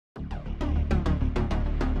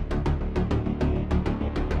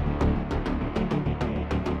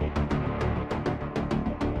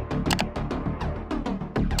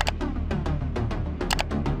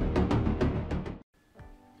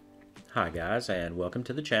Hi guys, and welcome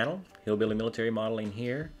to the channel. Hillbilly Military Modeling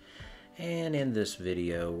here, and in this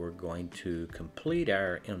video we're going to complete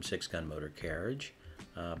our M6 gun motor carriage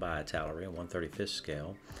by Italeri on 1/35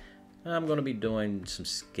 scale. I'm going to be doing some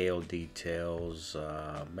scale details,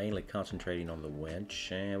 mainly concentrating on the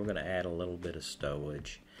winch, and we're going to add a little bit of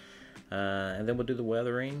stowage. And then we'll do the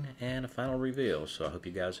weathering and a final reveal, so I hope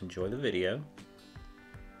you guys enjoy the video.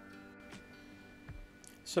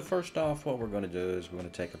 So first off, what we're going to do is we're going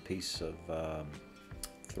to take a piece of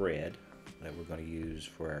thread that we're going to use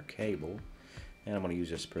for our cable, and I'm going to use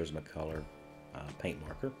this Prismacolor paint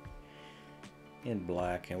marker in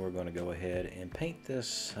black, and we're going to go ahead and paint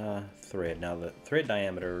this thread. Now the thread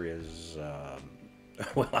diameter is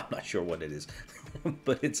well, I'm not sure what it is,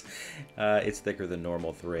 but it's thicker than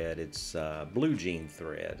normal thread. It's blue jean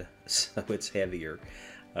thread, so it's heavier,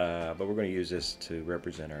 but we're going to use this to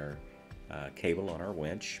represent our cable on our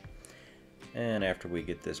winch. And after we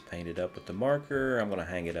get this painted up with the marker, I'm going to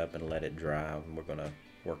hang it up and let it dry, and we're going to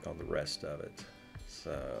work on the rest of it.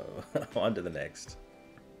 So on to the next.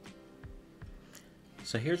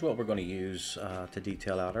 So here's what we're going to use to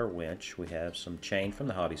detail out our winch. We have some chain from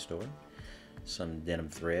the hobby store, some denim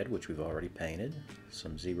thread which we've already painted,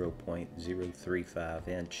 some 0.035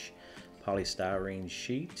 inch polystyrene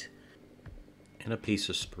sheet, and a piece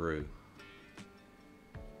of sprue.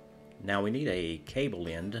 Now we need a cable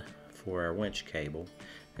end for our winch cable,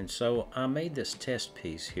 and so I made this test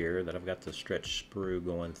piece here that I've got the stretch sprue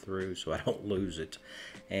going through so I don't lose it,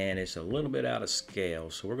 and it's a little bit out of scale,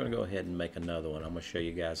 so we're going to go ahead and make another one. I'm going to show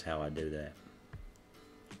you guys how I do that.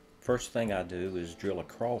 First thing I do is drill a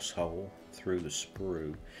cross hole through the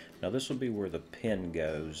sprue. Now this will be where the pin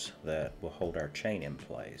goes that will hold our chain in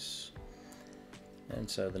place. And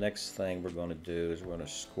so the next thing we're going to do is we're going to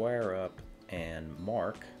square up and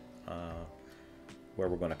mark where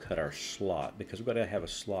we're going to cut our slot, because we're going to have a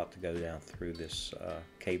slot to go down through this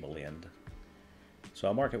cable end. So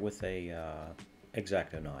I'll mark it with a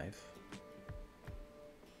X-Acto knife,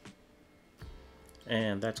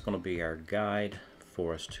 and that's going to be our guide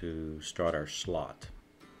for us to start our slot.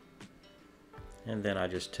 And then I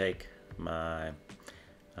just take my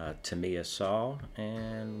Tamiya saw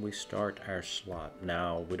and we start our slot.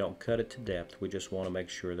 Now we don't cut it to depth, we just want to make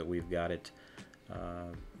sure that we've got it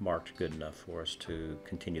marked good enough for us to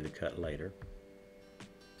continue the cut later.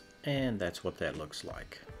 And that's what that looks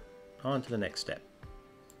like. On to the next step.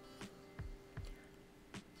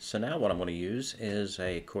 So now what I'm going to use is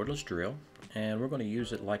a cordless drill, and we're going to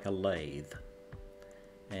use it like a lathe,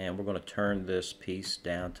 and we're going to turn this piece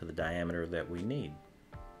down to the diameter that we need.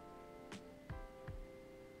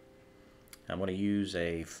 I'm going to use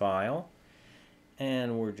a file,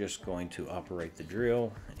 and we're just going to operate the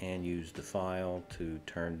drill and use the file to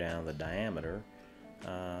turn down the diameter,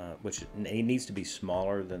 which it needs to be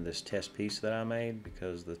smaller than this test piece that I made,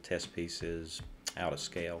 because the test piece is out of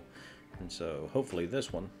scale, and so hopefully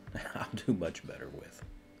this one I'll do much better with.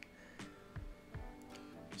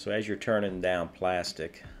 So as you're turning down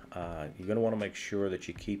plastic, you're going to want to make sure that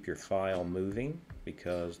you keep your file moving,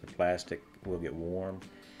 because the plastic will get warm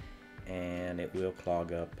and it will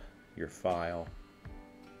clog up your file.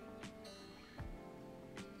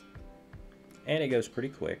 And it goes pretty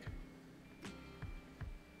quick.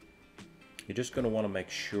 You're just going to want to make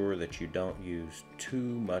sure that you don't use too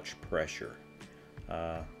much pressure,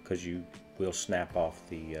 because you will snap off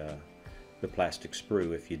the plastic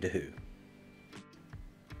sprue if you do.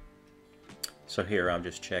 So here I'm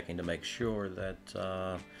just checking to make sure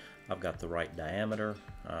that I've got the right diameter,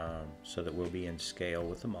 so that we'll be in scale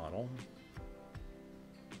with the model.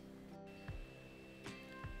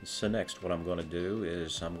 So next what I'm going to do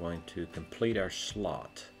is I'm going to complete our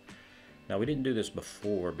slot. Now we didn't do this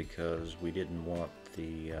before because we didn't want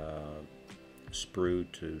the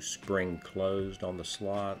sprue to spring closed on the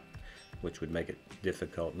slot, which would make it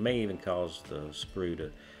difficult, may even cause the sprue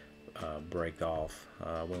to break off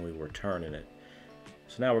when we were turning it.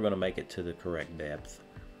 So now we're going to make it to the correct depth.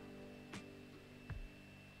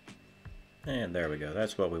 And there we go,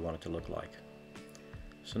 that's what we want it to look like.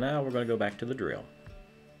 So now we're going to go back to the drill.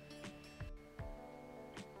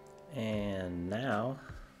 And now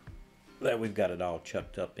that we've got it all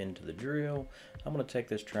chucked up into the drill, I'm going to take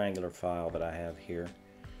this triangular file that I have here,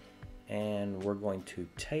 and we're going to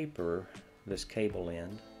taper this cable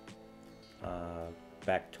end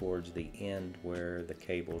back towards the end where the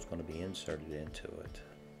cable is going to be inserted into it.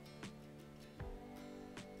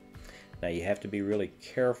 Now you have to be really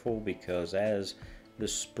careful, because as the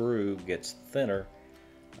sprue gets thinner,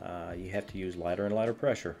 you have to use lighter and lighter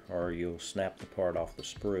pressure or you'll snap the part off the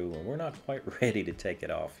sprue, and we're not quite ready to take it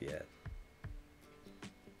off yet.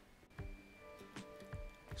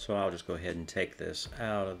 So I'll just go ahead and take this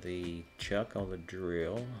out of the chuck on the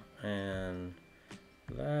drill, and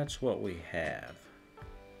that's what we have.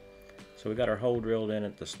 So we got our hole drilled in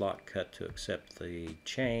at the slot cut to accept the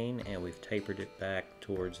chain, and we've tapered it back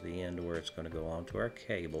towards the end where it's going to go onto our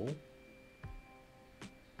cable.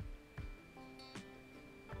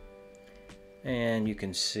 And you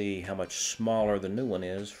can see how much smaller the new one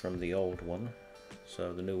is from the old one.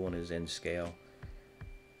 So the new one is in scale.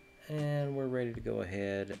 And we're ready to go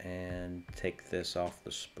ahead and take this off the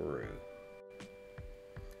sprue.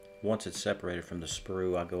 Once it's separated from the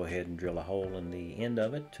sprue, I'll go ahead and drill a hole in the end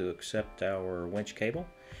of it to accept our winch cable,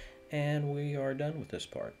 and we are done with this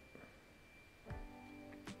part.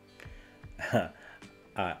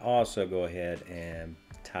 I also go ahead and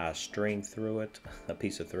tie a string through it, a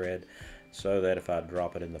piece of thread, so that if I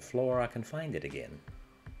drop it in the floor, I can find it again.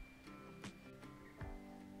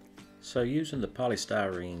 So using the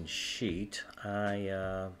polystyrene sheet,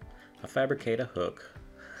 I fabricate a hook.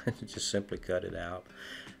 Just simply cut it out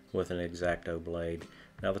with an X-Acto blade.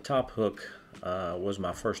 Now the top hook was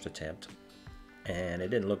my first attempt, and it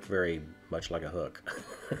didn't look very much like a hook,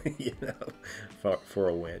 you know, for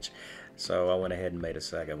a winch. So I went ahead and made a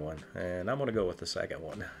second one, and I'm going to go with the second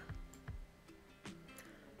one.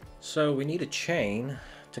 So we need a chain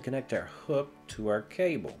to connect our hook to our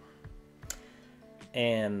cable.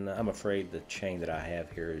 And I'm afraid the chain that I have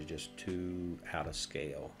here is just too out of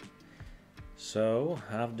scale. So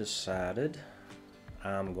I've decided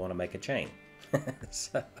I'm going to make a chain.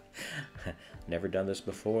 So, never done this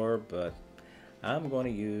before, but I'm going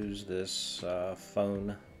to use this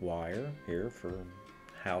phone wire here for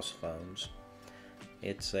house phones.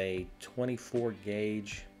 It's a 24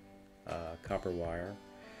 gauge copper wire.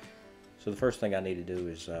 So the first thing I need to do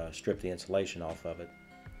is strip the insulation off of it.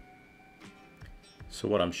 So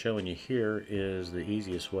what I'm showing you here is the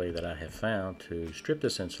easiest way that I have found to strip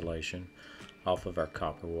this insulation off of our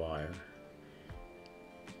copper wire.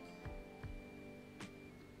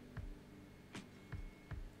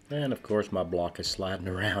 And of course my block is sliding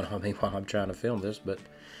around on me while I'm trying to film this, but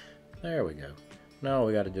there we go. Now all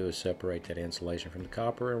we got to do is separate that insulation from the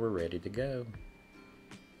copper and we're ready to go.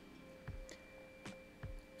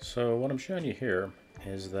 So what I'm showing you here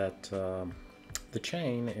is that the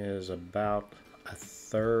chain is about a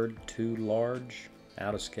third too large,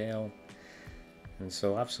 out of scale, and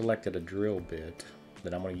so I've selected a drill bit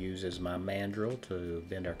that I'm going to use as my mandrel to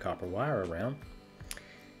bend our copper wire around,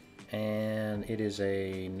 and it is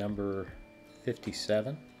a number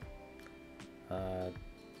 57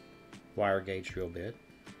 wire gauge drill bit,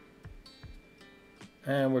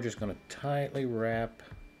 and we're just going to tightly wrap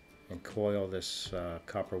and coil this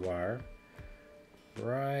copper wire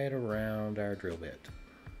right around our drill bit.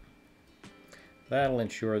 That'll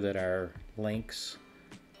ensure that our links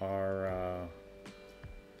are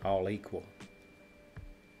all equal.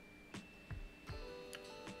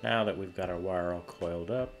 Now that we've got our wire all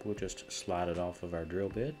coiled up, we'll just slide it off of our drill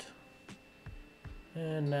bit.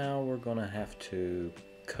 And now we're going to have to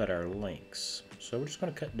cut our links. So we're just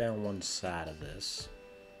going to cut down one side of this.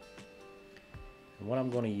 And what I'm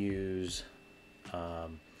going to use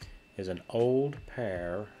is an old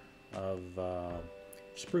pair of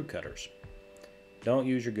sprue cutters. Don't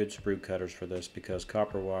use your good sprue cutters for this because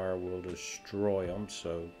copper wire will destroy them.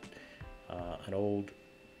 So an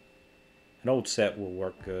old set will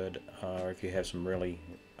work good, or if you have some really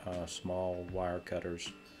small wire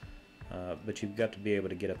cutters. But you've got to be able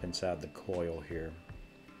to get up inside the coil here.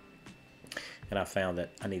 And I found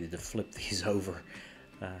that I needed to flip these over.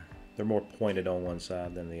 They're more pointed on one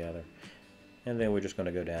side than the other. And then we're just going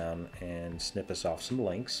to go down and snip us off some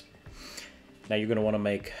links. Now you're going to want to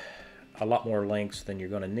make a lot more links than you're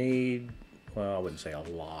going to need. Well, I wouldn't say a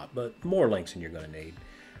lot, but more links than you're going to need.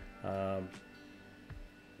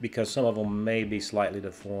 Because some of them may be slightly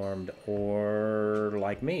deformed, or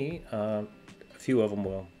like me, a few of them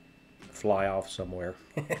will fly off somewhere,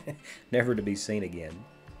 never to be seen again.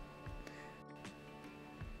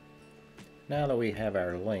 Now that we have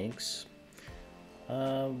our links,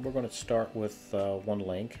 we're going to start with one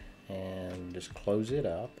link and just close it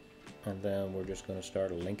up. And then we're just going to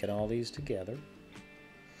start linking all these together.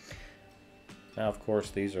 Now, of course,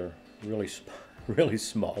 these are really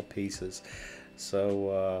small pieces,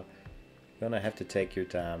 so you're going to have to take your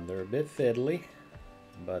time. They're a bit fiddly,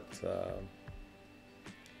 but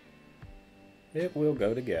it will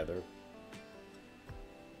go together.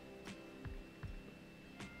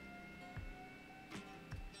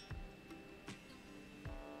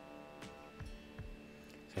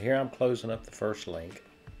 So here I'm closing up the first link.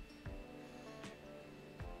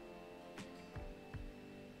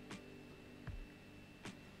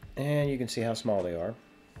 And you can see how small they are.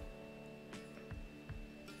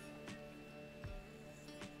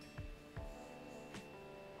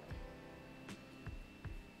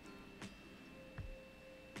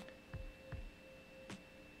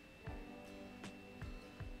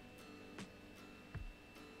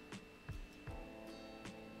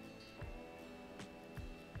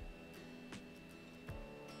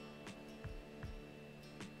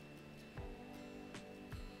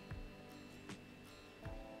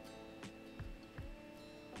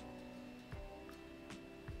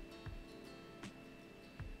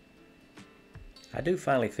 I do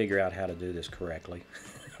finally figure out how to do this correctly.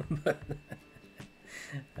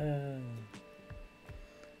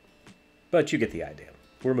 But you get the idea.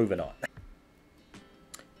 We're moving on.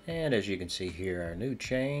 And as you can see here, our new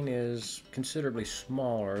chain is considerably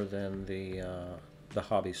smaller than the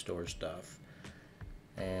hobby store stuff,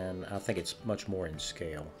 and I think it's much more in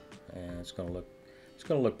scale, and it's going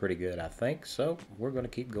to look pretty good, I think. So we're going to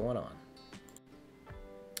keep going on.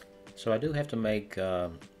 So I do have to make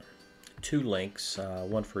 2 links,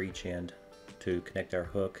 one for each end, to connect our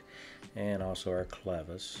hook and also our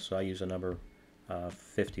clevis. So I use a number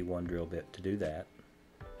 51 drill bit to do that.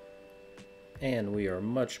 And we are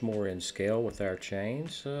much more in scale with our chain,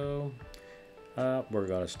 so we're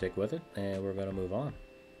going to stick with it and we're going to move on.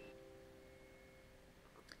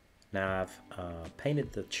 Now I've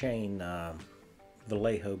painted the chain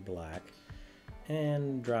Vallejo black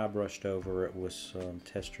and dry brushed over it with some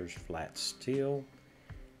Testor's flat steel,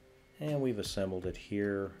 and we've assembled it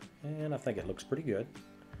here, and I think it looks pretty good.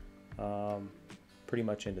 Pretty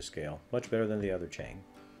much into scale, much better than the other chain.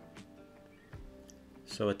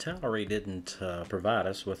 So Italeri didn't provide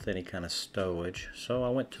us with any kind of stowage, so I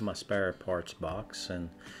went to my spare parts box and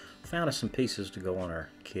found us some pieces to go on our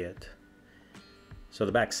kit. So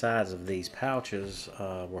the back sides of these pouches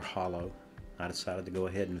were hollow. I decided to go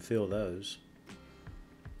ahead and fill those.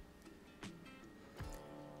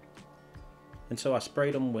 And so I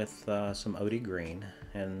sprayed them with some OD green,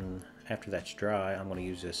 and after that's dry, I'm going to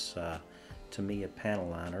use this Tamiya panel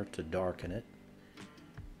liner to darken it.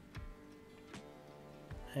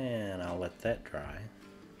 And I'll let that dry.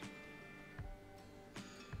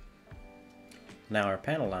 Now our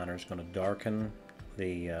panel liner is going to darken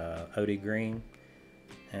the OD green,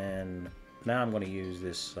 and now I'm going to use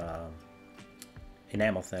this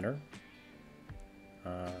enamel thinner,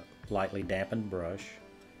 lightly dampened brush,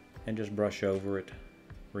 and just brush over it,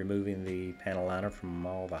 removing the panel liner from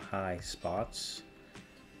all the high spots.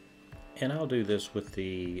 And I'll do this with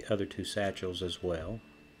the other 2 satchels as well.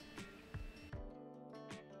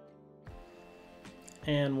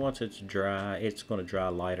 And once it's dry, it's going to dry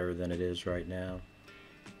lighter than it is right now.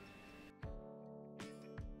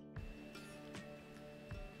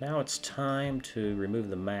 Now it's time to remove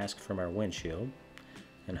the mask from our windshield,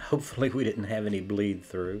 and hopefully we didn't have any bleed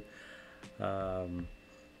through.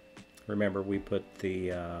 Remember, we put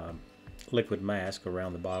the liquid mask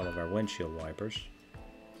around the bottom of our windshield wipers,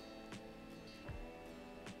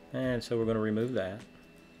 and so we're going to remove that.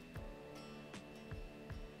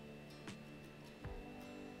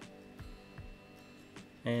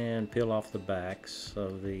 And peel off the backs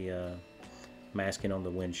of the masking on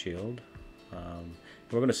the windshield.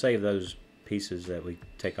 We're going to save those pieces that we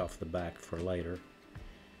take off the back for later.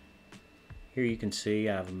 Here you can see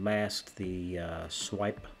I've masked the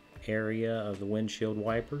swipe area of the windshield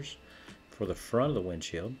wipers for the front of the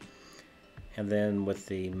windshield, and then with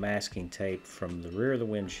the masking tape from the rear of the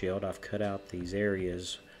windshield, I've cut out these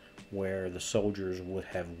areas where the soldiers would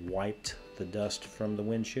have wiped the dust from the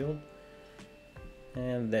windshield.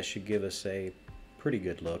 And that should give us a pretty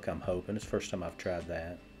good look, I'm hoping. It's the first time I've tried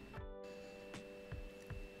that.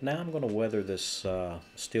 Now I'm going to weather this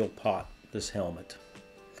steel pot, this helmet.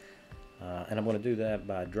 And I'm going to do that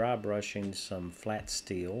by dry brushing some flat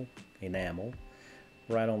steel enamel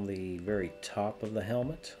right on the very top of the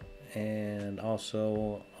helmet, and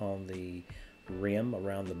also on the rim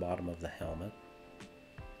around the bottom of the helmet.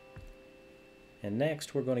 And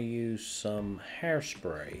next we're going to use some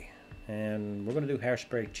hairspray. And we're going to do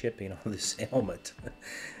hairspray chipping on this helmet.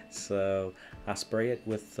 So I spray it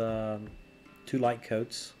with 2 light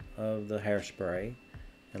coats of the hairspray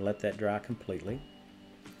and let that dry completely.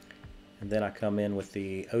 And then I come in with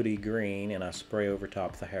the OD green and I spray over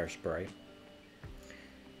top the hairspray.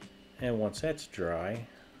 And once that's dry,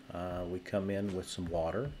 we come in with some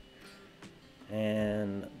water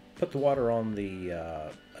and put the water on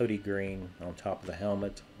the OD green on top of the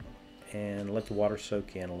helmet, and let the water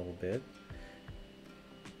soak in a little bit.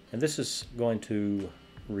 And this is going to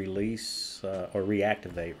release, or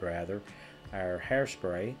reactivate rather, our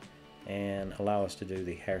hairspray and allow us to do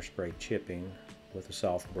the hairspray chipping with a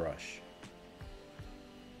soft brush.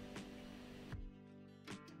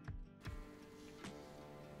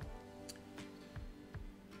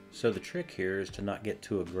 So the trick here is to not get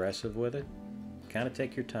too aggressive with it. Kind of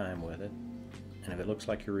take your time with it, and if it looks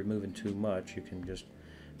like you're removing too much, you can just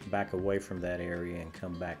back away from that area and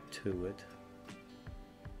come back to it.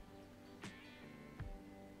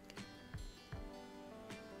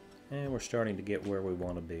 And we're starting to get where we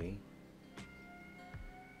want to be.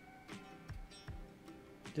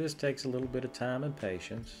 Just takes a little bit of time and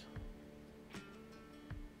patience.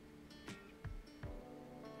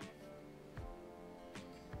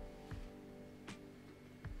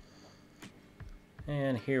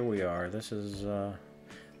 And here we are. This is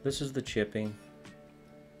the chipping,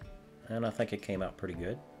 and I think it came out pretty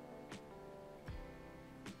good.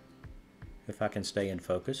 If I can stay in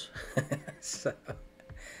focus. So,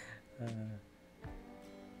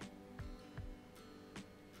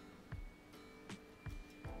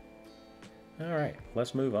 all right,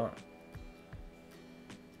 let's move on.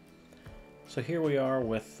 So here we are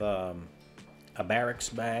with a barracks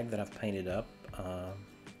bag that I've painted up,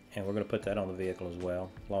 and we're going to put that on the vehicle as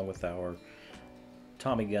well, along with our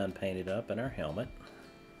Tommy gun painted up and our helmet.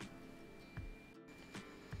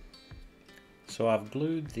 So I've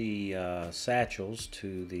glued the satchels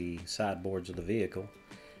to the sideboards of the vehicle,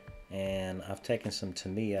 and I've taken some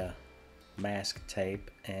Tamiya mask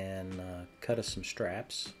tape and cut us some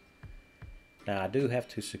straps. Now I do have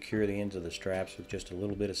to secure the ends of the straps with just a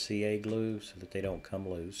little bit of CA glue so that they don't come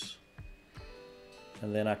loose.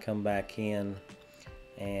 And then I come back in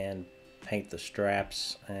and paint the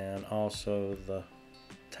straps and also the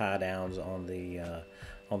tie downs on the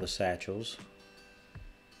satchels.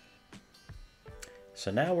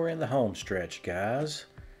 So now we're in the home stretch, guys.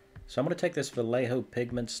 So I'm going to take this Vallejo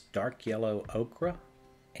Pigments Dark Yellow Ochre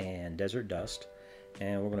and Desert Dust,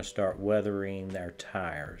 and we're going to start weathering our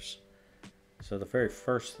tires. So the very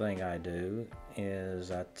first thing I do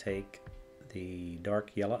is I take the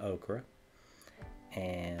dark yellow ochre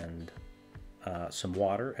and some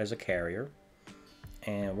water as a carrier,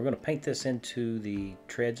 and we're going to paint this into the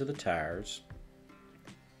treads of the tires.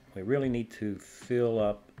 We really need to fill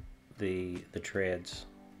up the treads.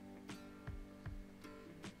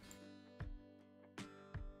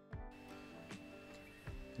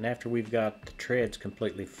 And after we've got the treads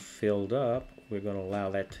completely filled up, we're going to allow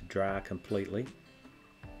that to dry completely.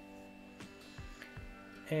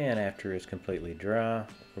 And after it's completely dry,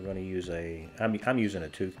 we're going to use I'm using a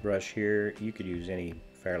toothbrush here. You could use any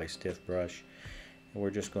fairly stiff brush. And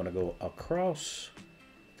we're just going to go across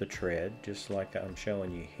the tread, just like I'm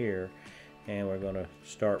showing you here. And we're going to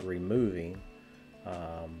start removing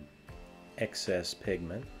excess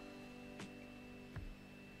pigment.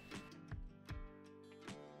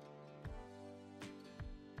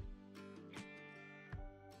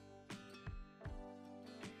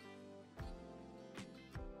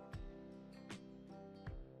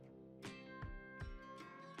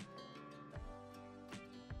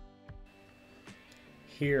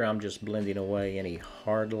 Here I'm just blending away any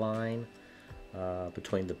hard line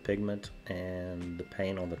between the pigment and the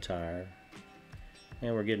paint on the tire.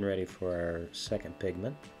 And we're getting ready for our second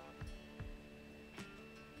pigment.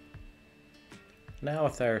 Now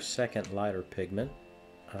with our second lighter pigment,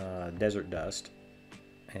 Desert Dust,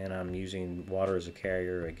 and I'm using water as a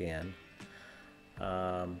carrier again.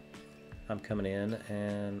 I'm coming in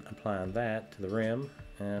and applying that to the rim,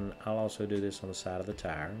 and I'll also do this on the side of the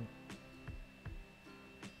tire.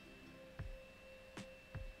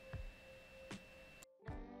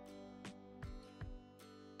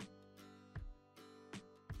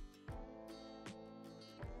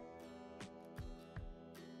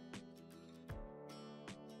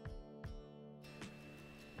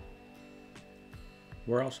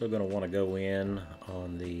 We're also going to want to go in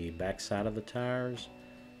on the back side of the tires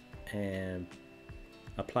and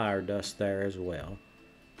apply our dust there as well.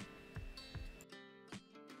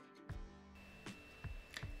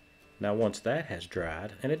 Now once that has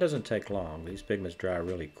dried, and it doesn't take long, these pigments dry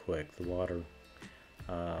really quick, the water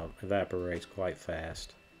evaporates quite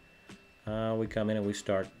fast. We come in and we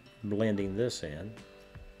start blending this in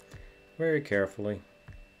very carefully.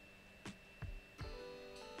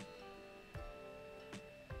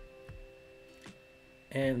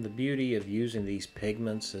 And the beauty of using these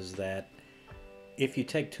pigments is that if you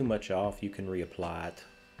take too much off, you can reapply it.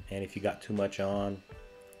 And if you got too much on,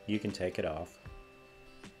 you can take it off.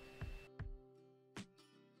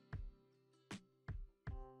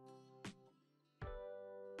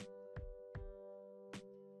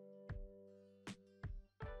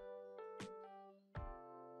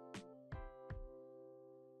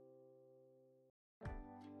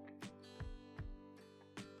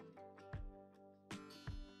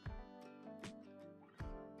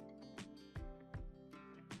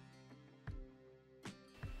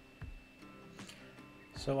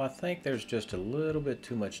 So I think there's just a little bit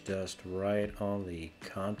too much dust right on the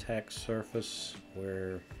contact surface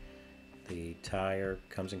where the tire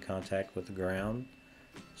comes in contact with the ground.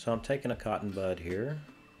 So I'm taking a cotton bud here,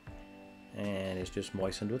 and it's just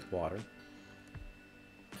moistened with water.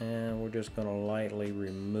 And we're just going to lightly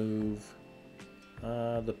remove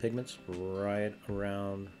the pigments right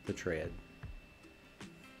around the tread.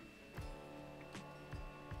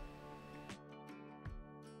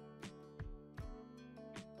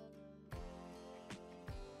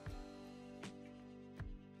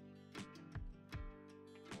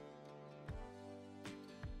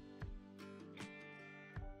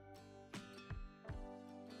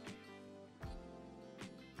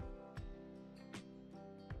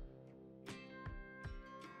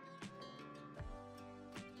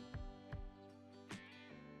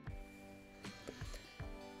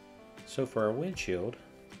 So for our windshield,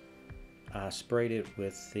 I sprayed it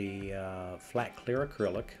with the flat clear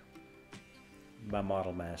acrylic by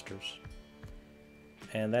Model Masters,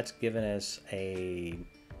 and that's given us a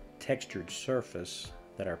textured surface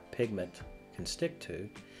that our pigment can stick to.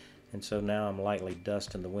 And so now I'm lightly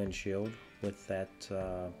dusting the windshield with that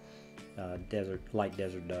light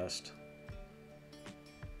desert dust.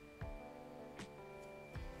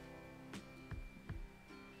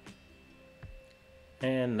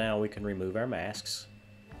 And now we can remove our masks.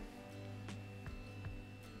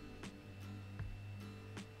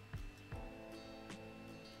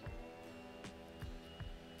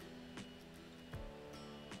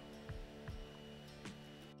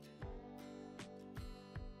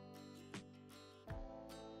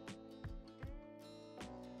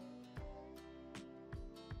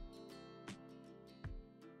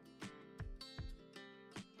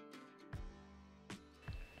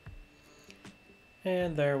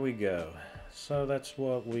 And there we go. So that's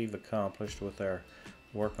what we've accomplished with our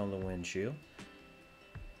work on the windshield.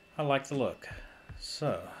 I like the look.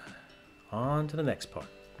 So, on to the next part.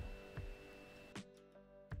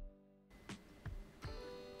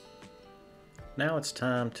 Now it's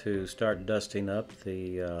time to start dusting up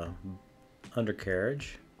the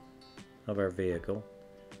undercarriage of our vehicle.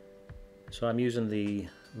 So I'm using the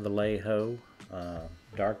Vallejo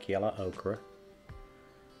dark yellow ochre,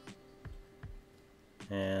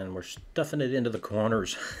 and we're stuffing it into the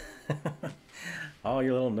corners. All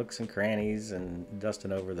your little nooks and crannies, and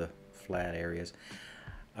dusting over the flat areas.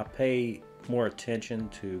 I pay more attention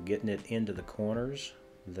to getting it into the corners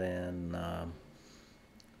than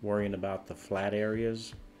worrying about the flat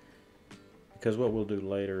areas, because what we'll do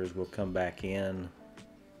later is we'll come back in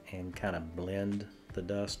and kind of blend the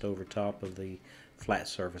dust over top of the flat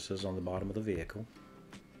surfaces on the bottom of the vehicle.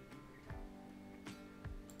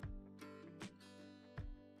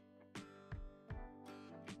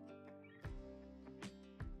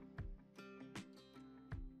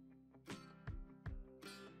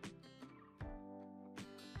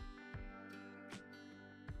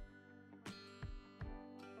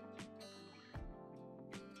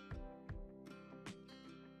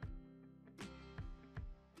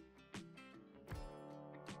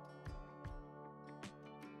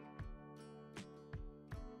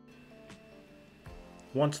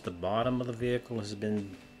 Once the bottom of the vehicle has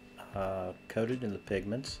been coated in the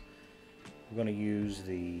pigments, we're going to use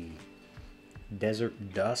the desert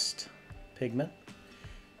dust pigment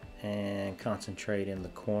and concentrate in the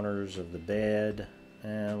corners of the bed,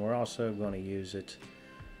 and we're also going to use it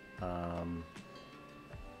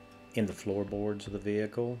in the floorboards of the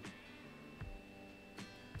vehicle.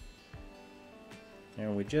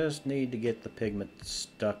 And we just need to get the pigment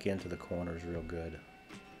stuck into the corners real good.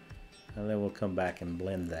 And then we'll come back and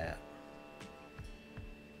blend that.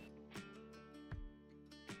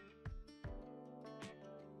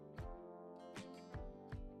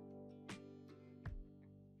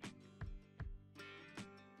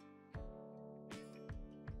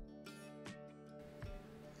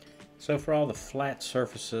 So for all the flat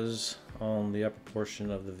surfaces on the upper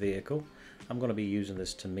portion of the vehicle, I'm going to be using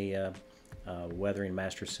this Tamiya Weathering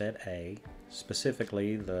Master Set A,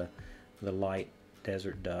 specifically the light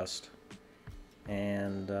desert dust.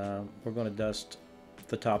 And we're going to dust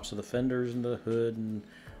the tops of the fenders and the hood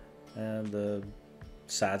and the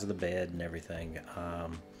sides of the bed and everything.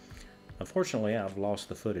 Unfortunately, I've lost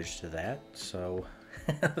the footage to that, so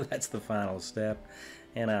that's the final step,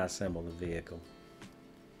 and I assemble the vehicle.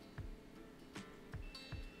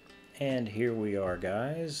 And here we are,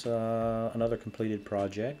 guys, another completed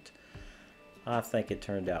project. I think it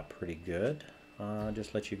turned out pretty good.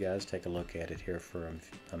 Just let you guys take a look at it here for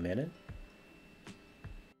a minute.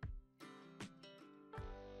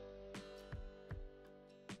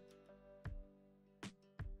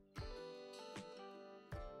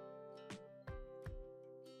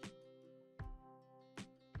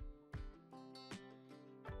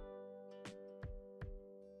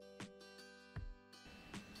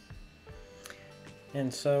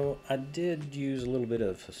 And so I did use a little bit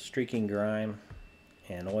of streaking grime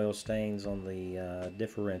and oil stains on the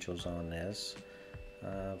differentials on this.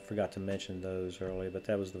 Forgot to mention those earlier, but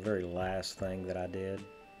that was the very last thing that I did.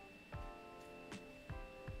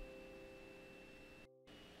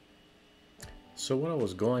 So what I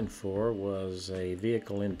was going for was a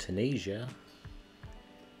vehicle in Tunisia,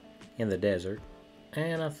 in the desert,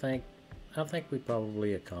 and I think we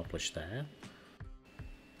probably accomplished that.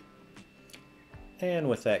 And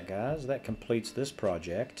with that, guys, that completes this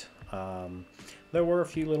project. There were a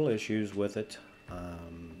few little issues with it,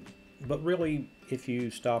 but really, if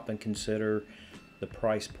you stop and consider the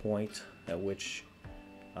price point at which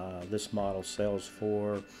this model sells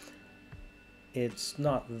for, it's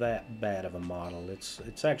not that bad of a model.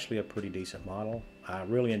 It's actually a pretty decent model. I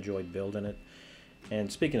really enjoyed building it.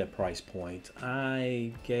 And speaking of price point,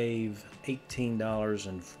 I gave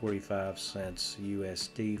 $18.45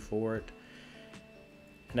 USD for it.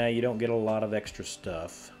 Now, you don't get a lot of extra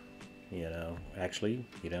stuff, you know. Actually,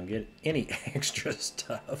 you don't get any extra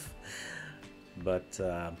stuff. But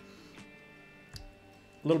a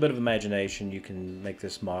little bit of imagination, you can make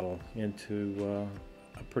this model into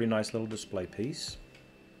a pretty nice little display piece.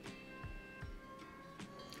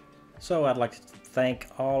 So I'd like to thank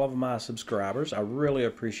all of my subscribers. I really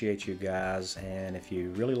appreciate you guys, and if you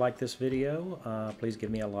really like this video, please give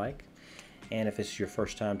me a like. And if it's your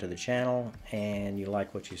first time to the channel and you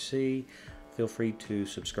like what you see, feel free to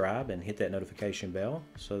subscribe and hit that notification bell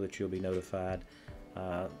so that you'll be notified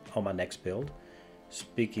on my next build.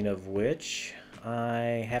 Speaking of which,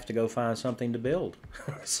 I have to go find something to build.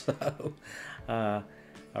 So I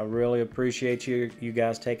really appreciate you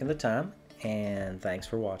guys taking the time, and thanks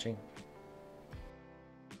for watching.